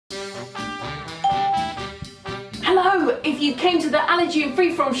So, if you came to the Allergy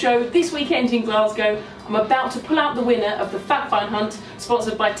Free From Show this weekend in Glasgow, I'm about to pull out the winner of the Fact Find Hunt,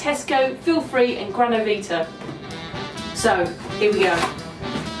 sponsored by Tesco, Feel Free and Granovita. So, here we go.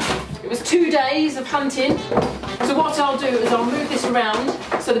 It was 2 days of hunting, so what I'll do is I'll move this around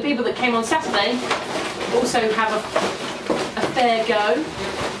so the people that came on Saturday also have a fair go.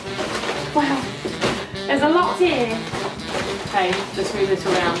 Wow, there's a lot here. Okay, let's move this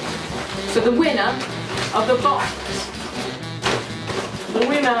around. So the winner of the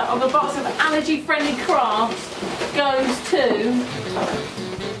box of allergy friendly crafts goes to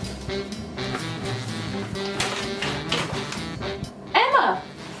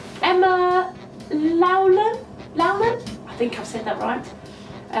Emma Lowland? I think I've said that right.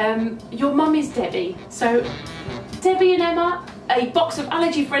 Your mum is Debbie. So Debbie and Emma, a box of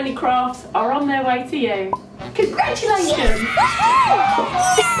allergy friendly crafts are on their way to you. Congratulations!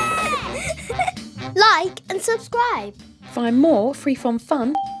 Like and subscribe. Find more Freeform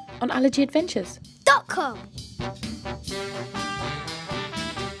fun on allergyadventures.com.